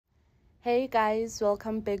Hey guys,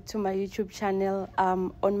 welcome back to my YouTube channel.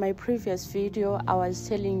 On my previous video I was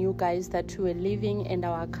telling you guys that we were leaving and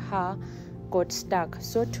our car got stuck.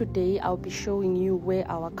 So today I'll be showing you where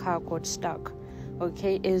our car got stuck.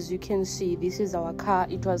 Okay, as you can see, this is our car.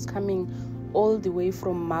 It was coming all the way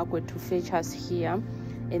from Magwe to fetch us here,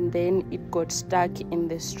 and then it got stuck in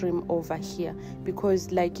the stream over here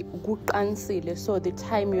because like kuqansile. So the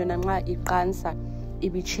time yona nxa iqansa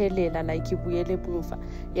ibichelela like ibuyele emuva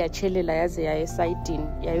yachelela yaze ya esayidini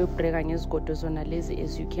yayobhreka ngezigodo zona lezi,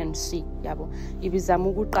 as you can see, yabo ibizama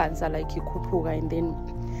ukuqansa like ikhuphuka. And then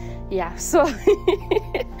yeah, so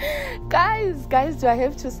guys, do I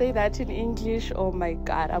have to say that in English? Oh my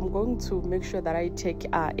god, I'm going to make sure that I take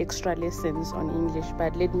extra lessons on English,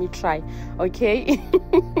 but let me try, okay?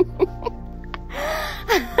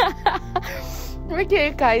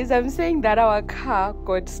 Okay guys, I'm saying that our car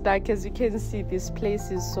got stuck. As you can see, this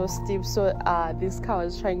place is so steep, so this car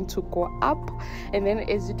was trying to go up, and then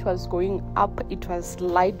as it was going up it was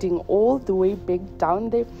sliding all the way back down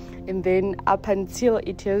there, and then up until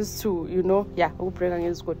it has to, you know, yeah,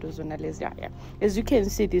 as you can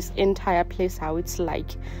see this entire place how it's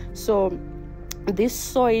like. So this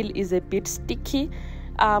soil is a bit sticky,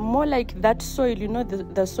 more like that soil, you know,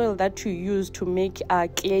 the soil that you use to make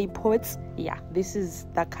clay pots. Yeah, this is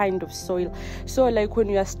the kind of soil. So like when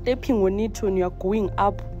you are stepping on it, when you are going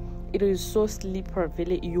up, it is so slippery,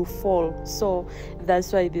 really, you fall. So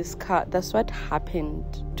that's why that's what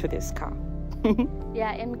happened to this car.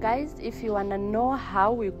 Yeah, and guys, if you wanna know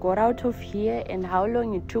how we got out of here and how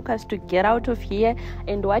long it took us to get out of here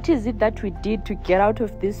and what is it that we did to get out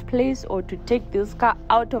of this place or to take this car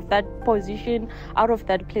out of that position, out of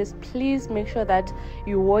that place, please make sure that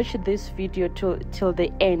you watch this video till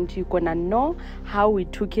the end. You're gonna know how we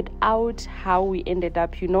took it out, how we ended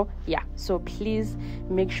up, you know. Yeah, so please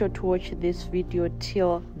make sure to watch this video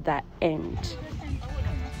till the end.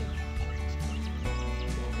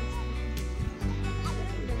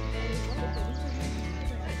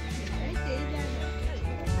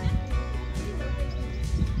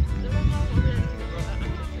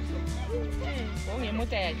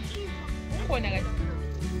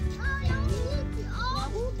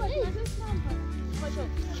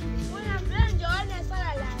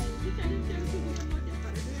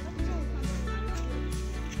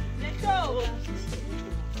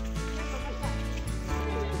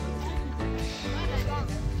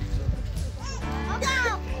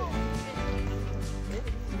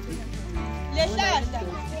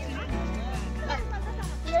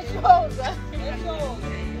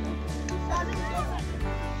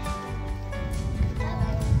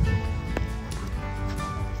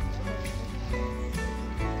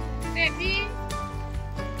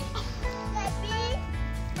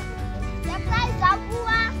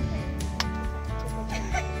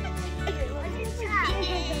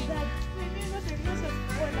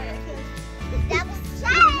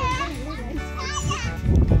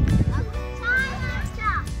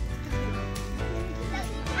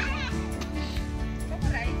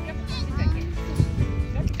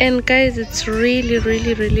 And guys, it's really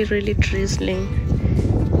drizzling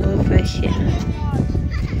over here.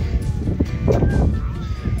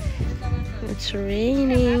 It's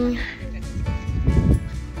raining.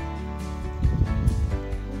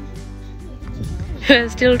 We're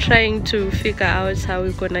still trying to figure out how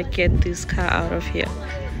we're gonna get this car out of here.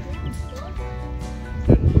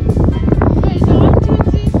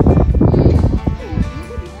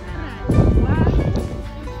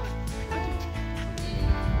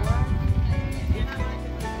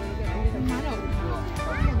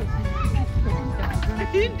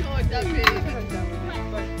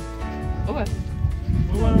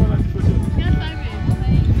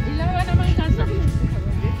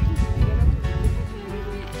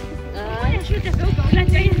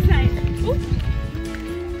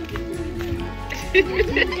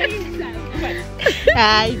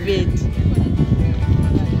 I bet.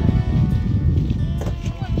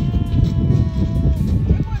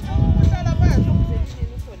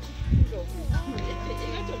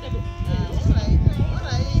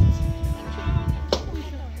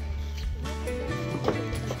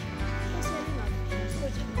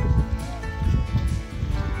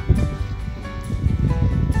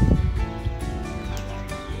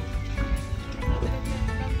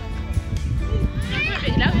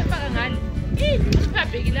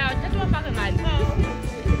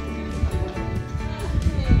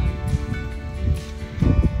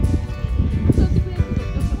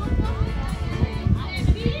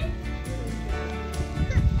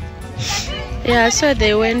 Yeah, so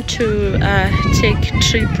they went to take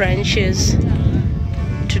tree branches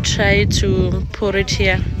to try to put it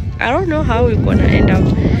here I don't know how we're gonna end up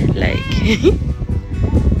like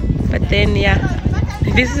but then yeah,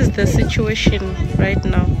 this is the situation right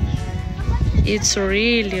now. It's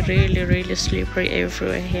really really slippery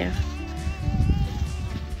everywhere here.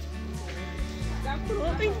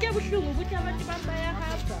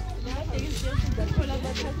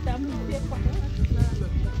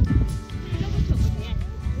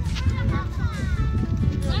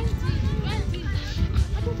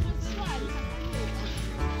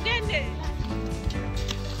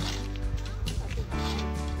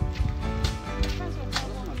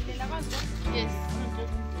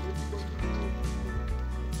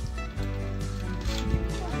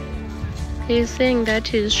 He's saying that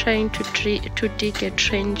he's trying to dig a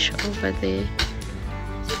trench over there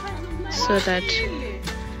so that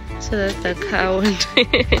the car won't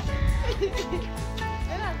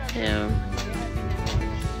yeah.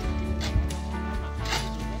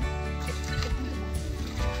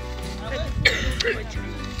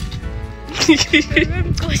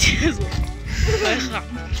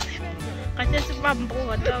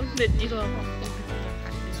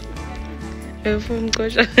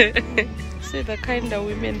 See the kind of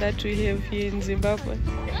women that we have here in Zimbabwe.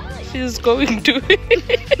 She's going to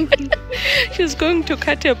she's going to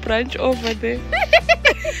cut a branch over there.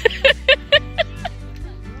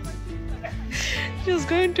 She's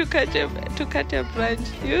going to cut a branch.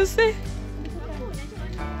 You see?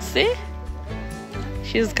 See?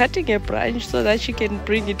 She's cutting a branch so that she can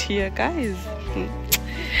bring it here, guys.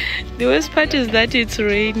 The worst part is that it's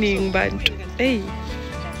raining, but hey.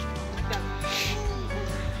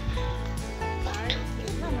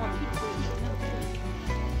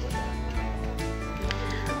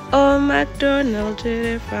 Oh, McDonald's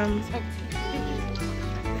from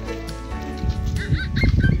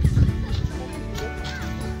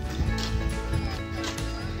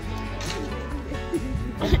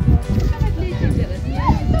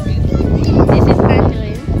this is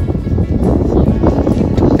Andrea.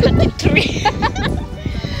 Cut the tree.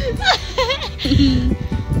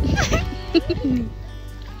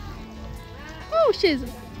 Oh, she's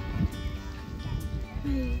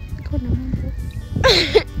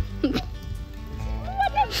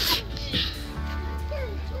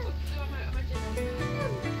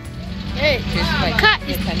car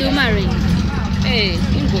is Dumaring. Hey,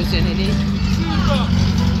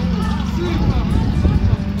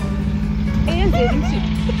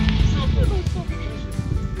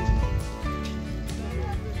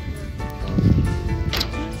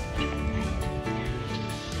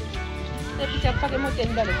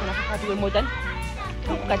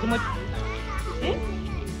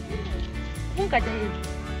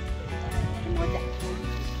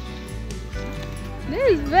 There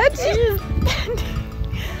is Betty.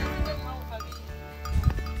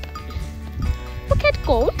 Look at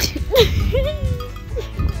goat.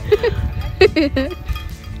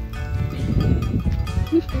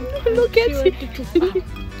 Look at it.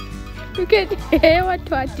 Look at hey, what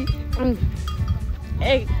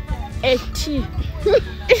tea.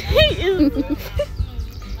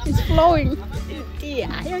 It's flowing.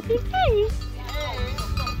 Yeah.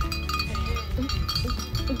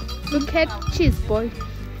 Look at cheese boy.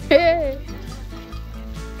 Hey.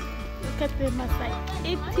 Look at the Masai.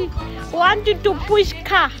 It wanted to push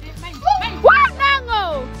car. What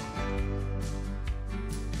nango?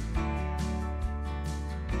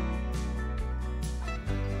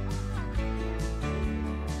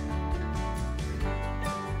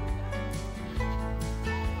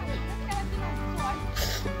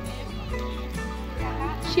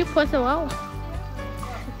 She was a wow.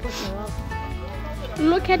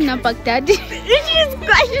 Look at Nabaghdadi.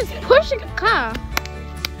 She's pushing a car.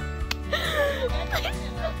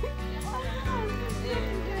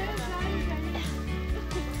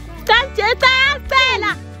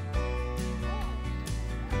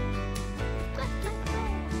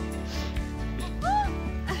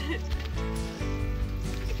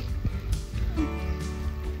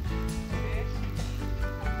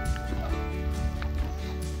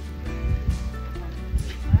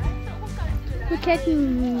 Look at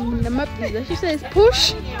Namapisa. She says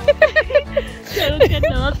push. Look at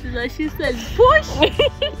Namapisa. She says push.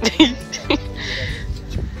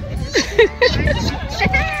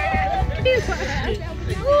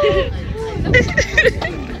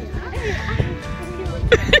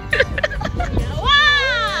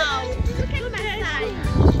 Wow! Look at my side.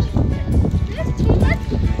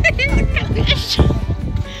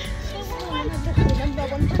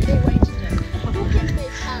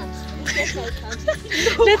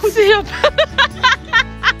 Let's see your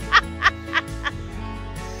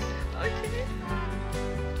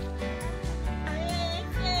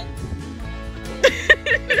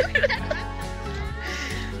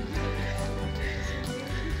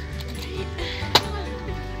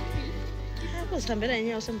Sambela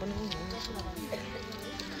yenyewe usembona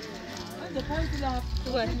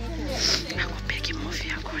Akubheka movie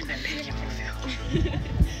yakho na bheka movie yakho.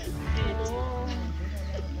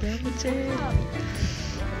 Yakutshela.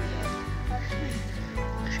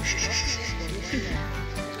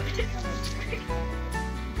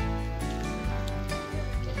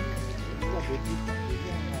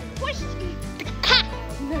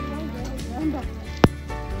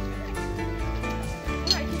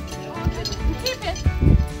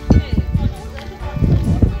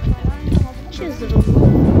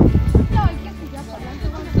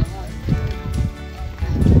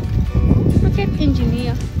 Look at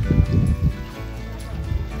engineer.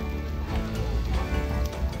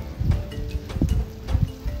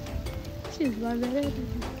 She's already.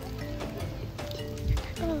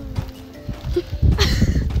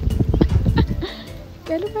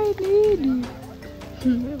 Look at lady.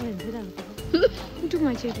 Too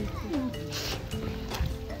much it.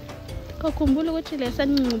 Kakumbula ukuthi lesa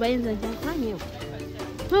ncinci bayenza njani?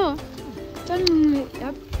 Oh. Tani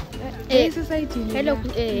society. Hello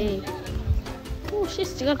Oh,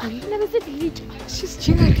 she's jiggling. Never said it. She's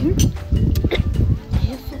jiggling.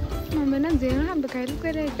 Yes. Mama nanze ngihamba kayi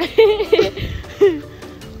lokho.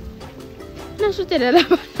 Nasutela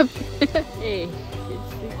lapha.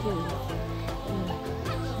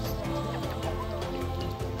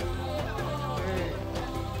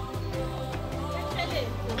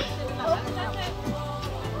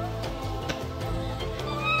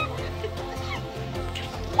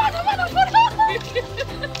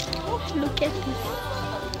 Look at this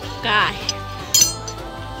guy.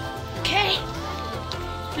 Okay.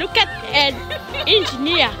 Look at an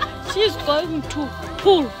engineer. She's going to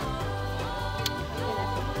pull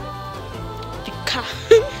the car.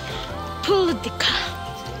 Pull the car.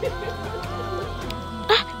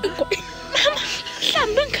 Mama,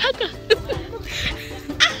 something kaka.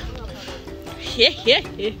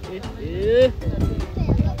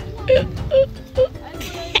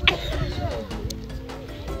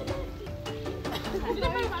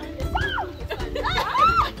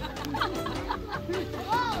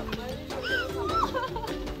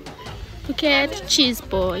 Look at Cheese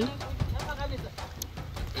Boy.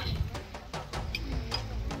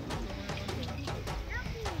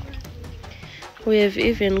 We have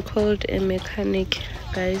even called a mechanic,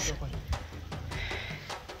 guys.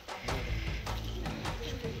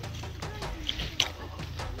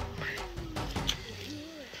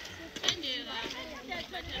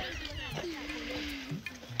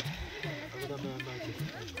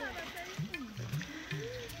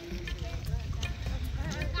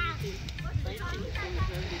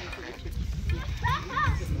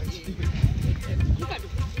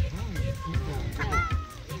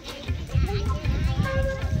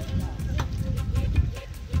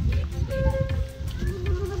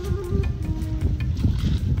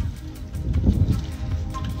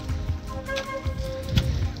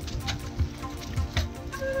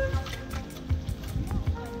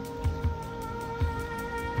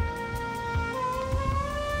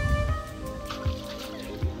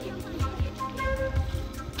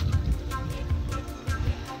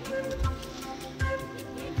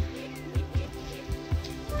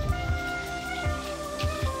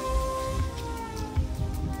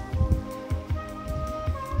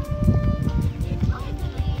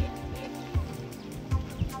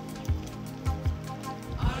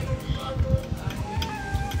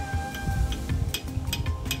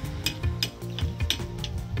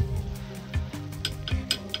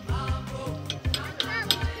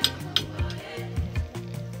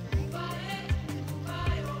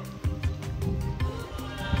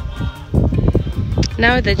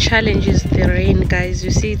 Now the challenge is the rain, guys. You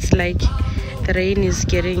see, it's like the rain is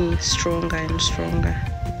getting stronger and stronger,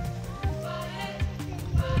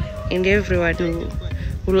 and everyone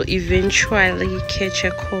will eventually catch a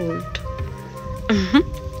cold.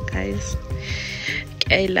 Guys,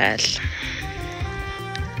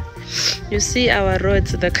 you see our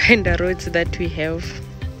roads, the kind of roads that we have.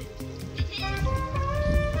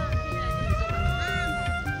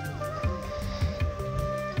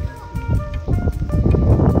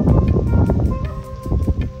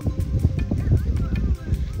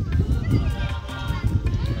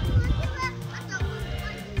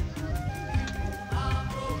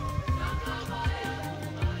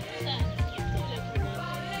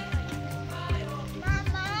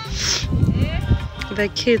 The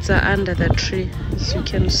kids are under the tree, as you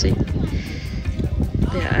can see.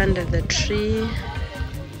 They're under the tree.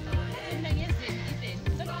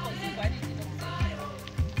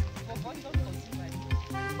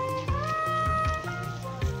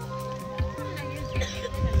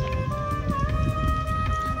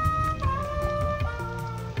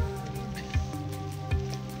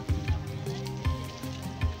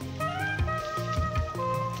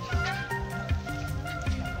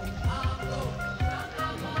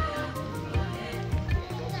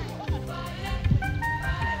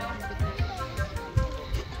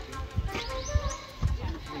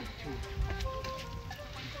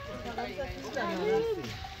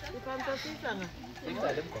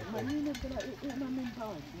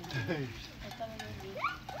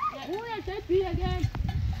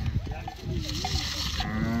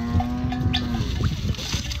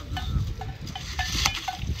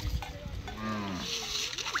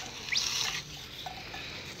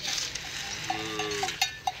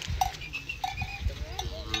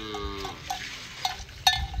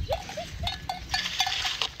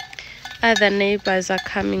 Other neighbors are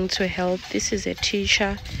coming to help. This is a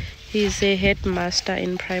teacher. He's a headmaster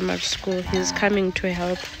in primary school. He's coming to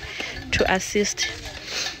help, to assist,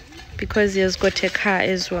 because he has got a car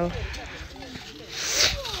as well.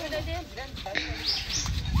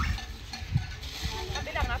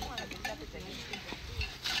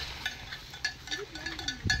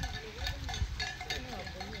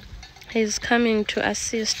 He's coming to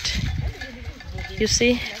assist, you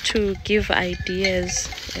see, to give ideas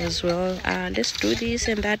as well. Let's do this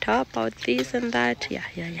and that. How about this and that? Yeah.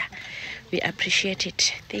 We appreciate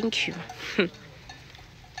it. Thank you.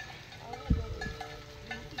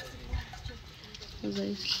 As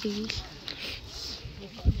I see.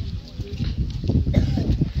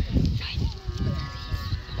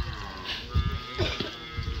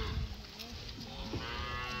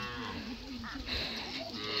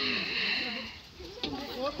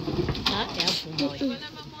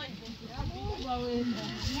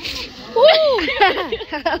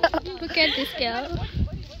 Look at this girl.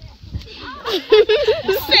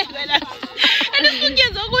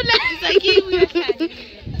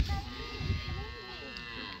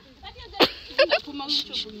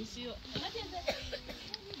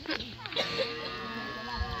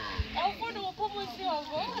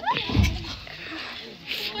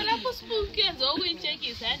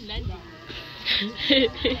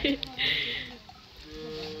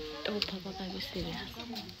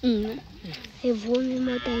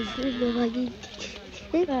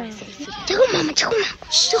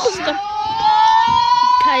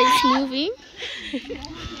 Car is moving.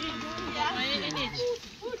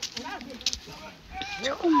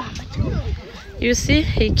 You see,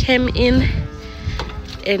 he came in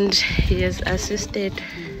and he has assisted.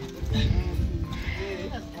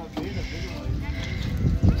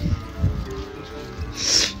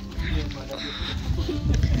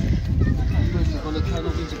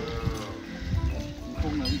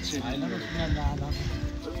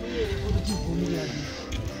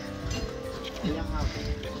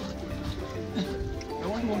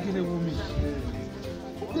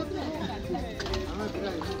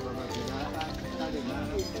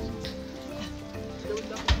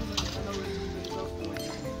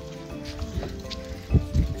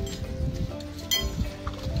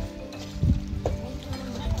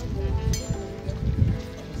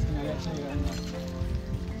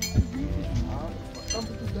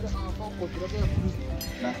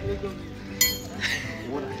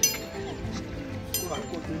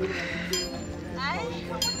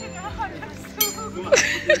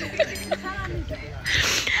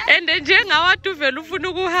 And njengawathu vele ufuna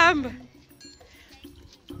ukuhamba.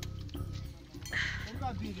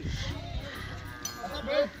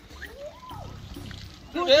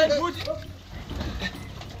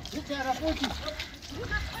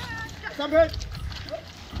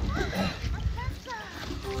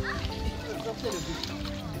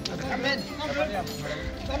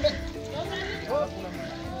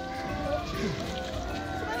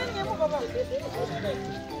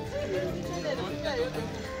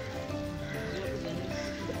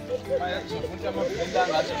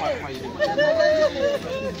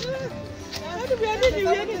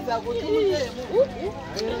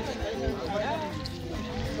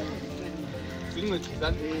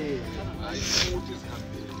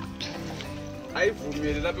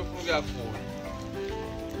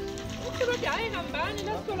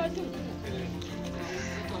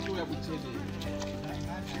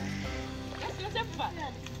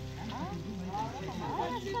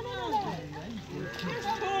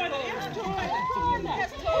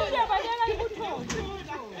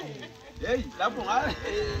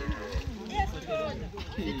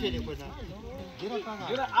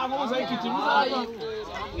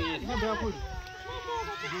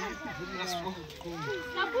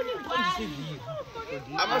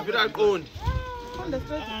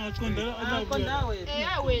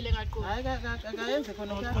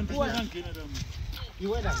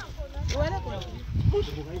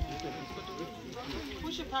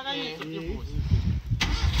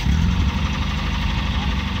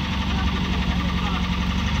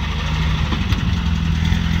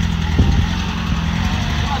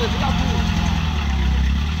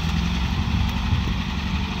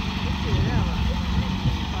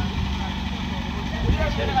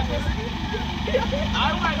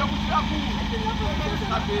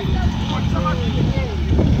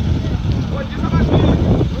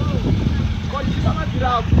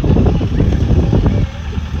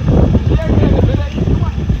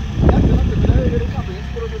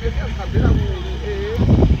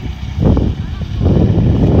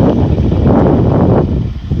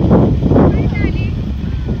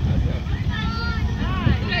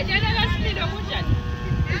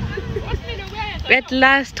 At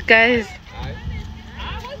last, guys.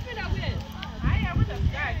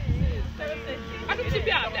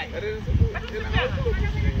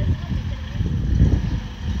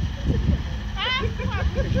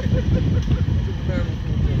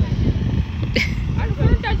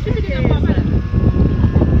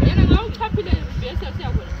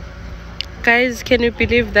 Guys, can you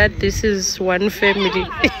believe that this is one family?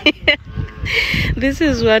 This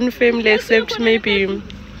is one family, except maybe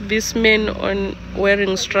this man on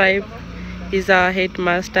wearing stripe is our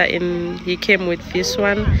headmaster, and he came with this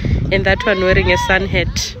one, and that one wearing a sun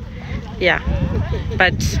hat. Yeah,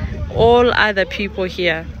 but all other people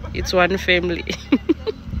here, it's one family.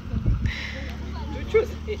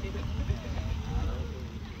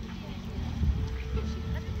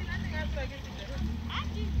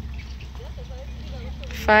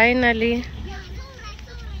 Finally.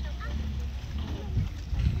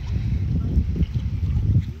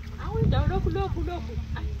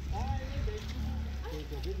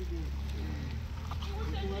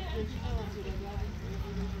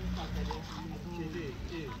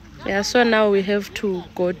 Yeah, so now we have to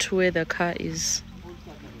go to where the car is.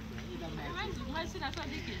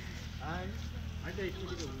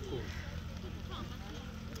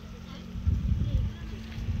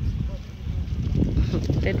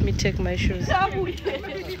 Let me take my shoes.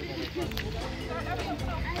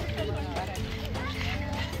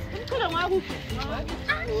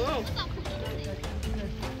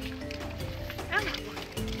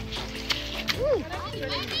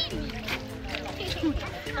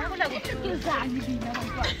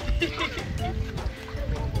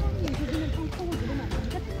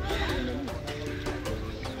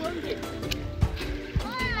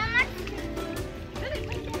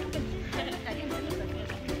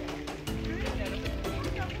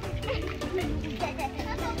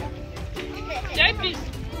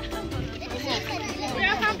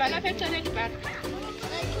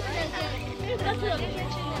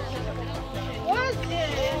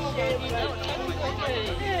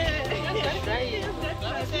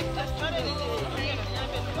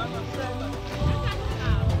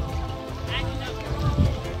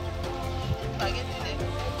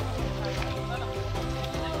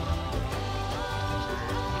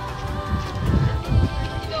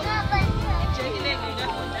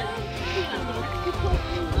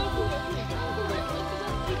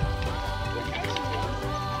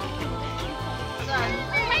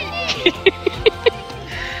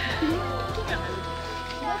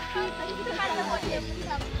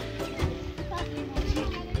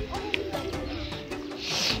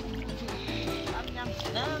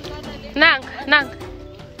 Nang.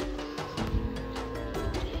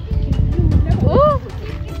 Ooh.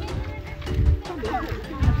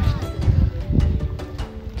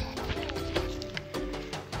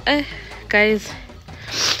 Guys,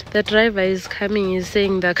 the driver is coming. He's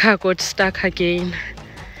saying the car got stuck again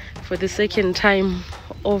for the second time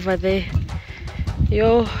over there.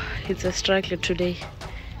 Yo, it's a struggle today.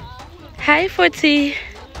 Hi, 40.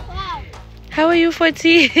 How are you,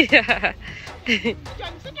 40?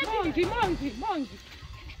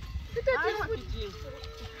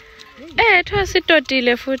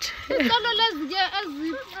 Twasitotile futhi.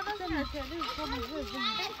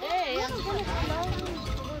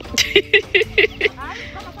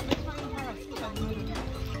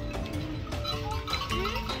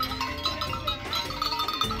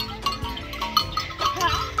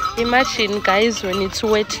 Imagine, guys, when it's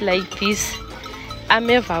wet like this,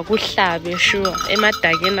 ameva kuhlabe sure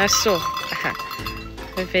emadakeni so.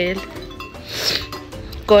 Well,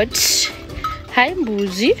 God, hi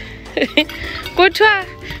mbuzi. Kuthiwa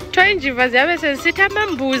injiva ziyabe sezisithi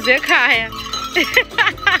amambuzi ekhaya.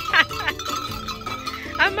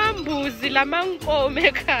 Amambuzi lamankomo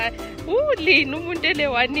ekhaya. Lini umuntu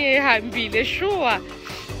elewani ehambile sure.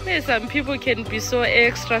 Some people can be so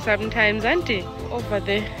extra sometimes, auntie. Over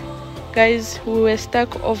there, guys, we were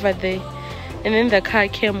stuck over there, and then the car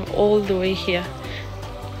came all the way here.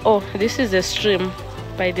 Oh, this is a stream,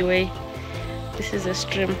 by the way. This is a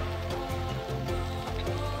stream.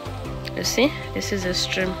 You see, this is a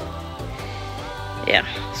stream. Yeah,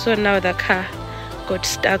 so now the car got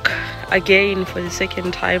stuck again for the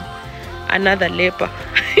second time. another labor.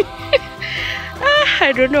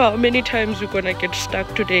 I don't know how many times we're gonna get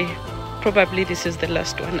stuck today. Probably this is the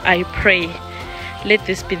last one. I pray, let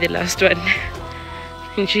this be the last one.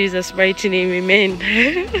 In Jesus' mighty name, amen.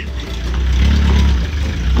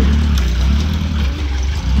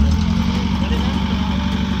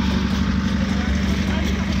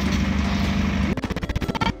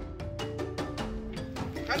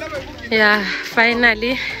 Yeah,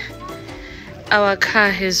 finally our car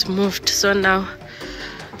has moved, so now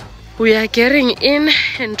we are getting in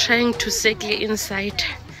and trying to settle inside,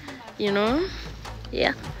 you know.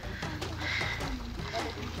 Yeah.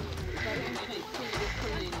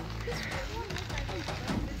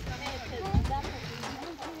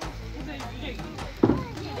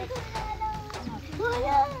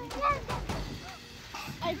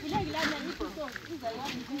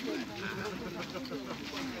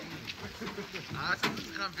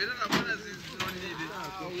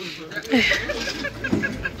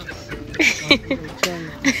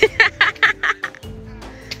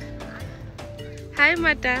 Hi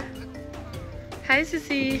Mata. Hi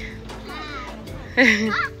Sisi.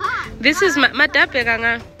 This is Mata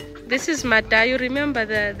Peganga. This is Mata. You remember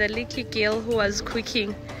the leaky girl who was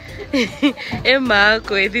cooking? Emma,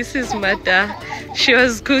 this is Mata. She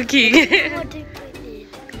was cooking.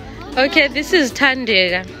 Okay, this is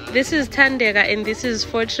Tandega. This is Tandega and this is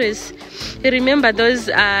Fortress. You remember those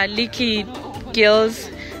leaky girls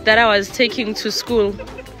that I was taking to school?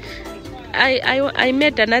 I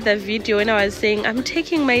made another video when I was saying I'm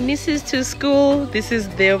taking my nieces to school. This is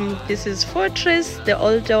them. This is Fortress, the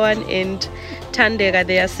older one, and Tandega,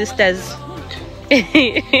 their sisters.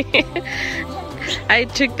 I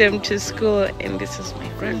took them to school, and this is my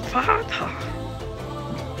grandfather.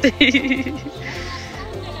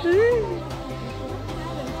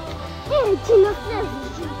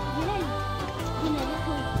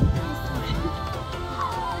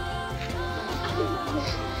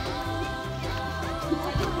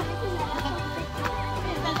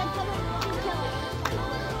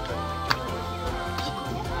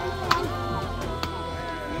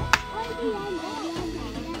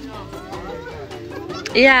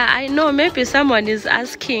 Yeah, I know, maybe someone is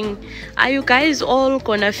asking, are you guys all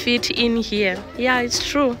gonna fit in here? Yeah, it's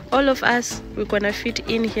true, all of us, we're gonna fit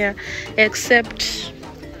in here, except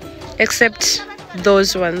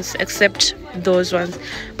those ones,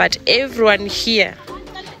 but everyone here,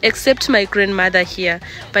 except my grandmother here,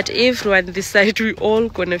 but everyone this side, we all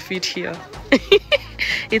gonna fit here.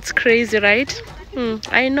 It's crazy, right?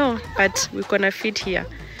 I know, but we're gonna fit here.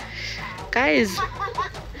 Guys,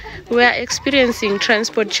 we are experiencing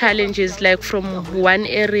transport challenges, like from one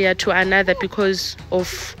area to another because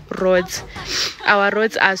of roads. Our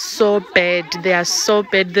roads are so bad. They are so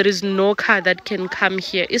bad. There is no car that can come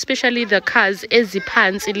here, especially the cars, they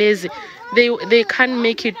can't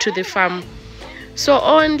make it to the farm. So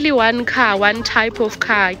only one car, one type of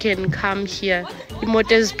car can come here.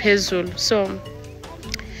 Imotes Pezul. So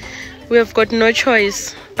we have got no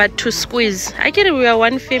choice but to squeeze. I get it, we are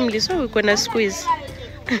one family, so we're gonna squeeze.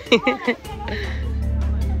 We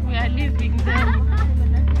are leaving them.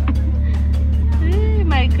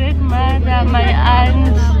 My grandmother, my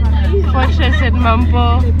aunt, Fortress and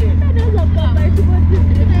Mambo.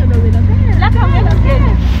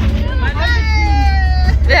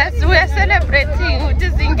 Yes, we are celebrating with the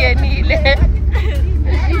Zingenile.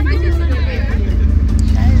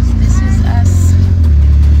 Guys, this is us.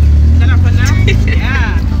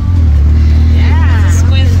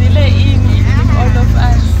 Squeezile in, all of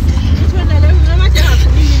us.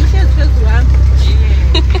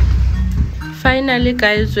 Finally,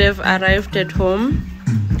 guys, we have arrived at home.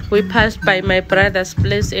 We passed by my brother's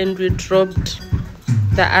place and we dropped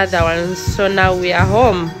the other ones. So now we are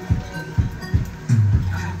home.